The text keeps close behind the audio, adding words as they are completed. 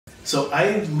So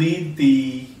I lead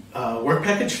the Work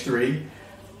Package 3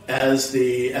 as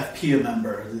the EFPIA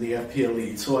member, the EFPIA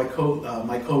lead. So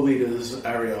my co-lead is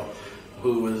Ariel,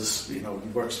 who is,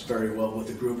 works very well with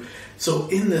the group. So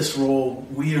in this role,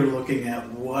 we are looking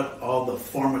at what all the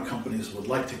pharma companies would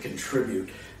like to contribute.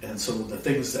 And so the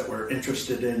things that we're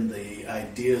interested in, the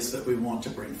ideas that we want to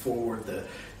bring forward,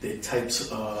 the types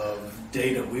of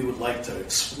data we would like to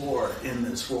explore in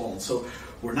this role. And so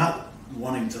we're not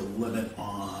wanting to limit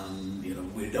on,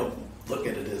 we don't look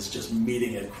at it as just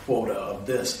meeting a quota of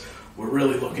this. We're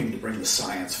really looking to bring the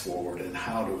science forward and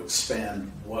how to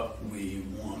expand what we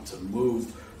want to move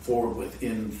forward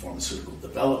within pharmaceutical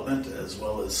development, as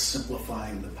well as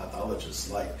simplifying the pathologist's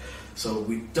life. So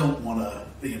we don't want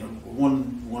to,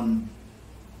 one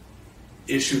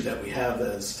issue that we have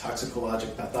as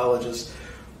toxicologic pathologists,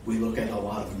 we look at a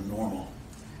lot of normal.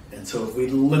 And so if we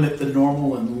limit the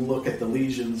normal and look at the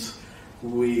lesions,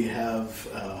 we have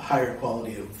a higher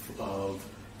quality of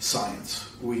science.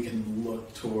 We can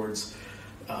look towards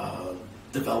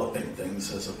developing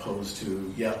things as opposed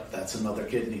to, yep, that's another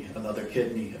kidney, another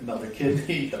kidney, another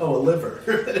kidney, oh, a liver,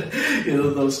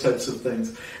 those types of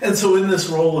things. And so in this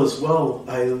role as well,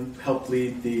 I help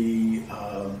lead the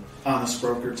Honest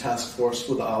Broker Task Force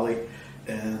with Ollie.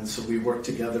 And so we work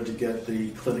together to get the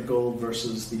clinical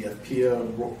versus the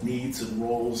EFPIA needs and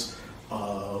roles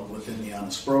within the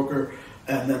Honest Broker.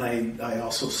 And then I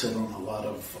also sit on a lot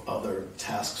of other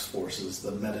task forces,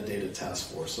 the metadata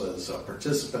task force as a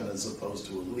participant as opposed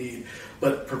to a lead,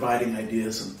 but providing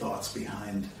ideas and thoughts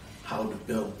behind how to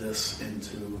build this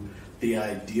into the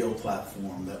ideal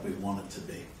platform that we want it to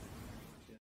be.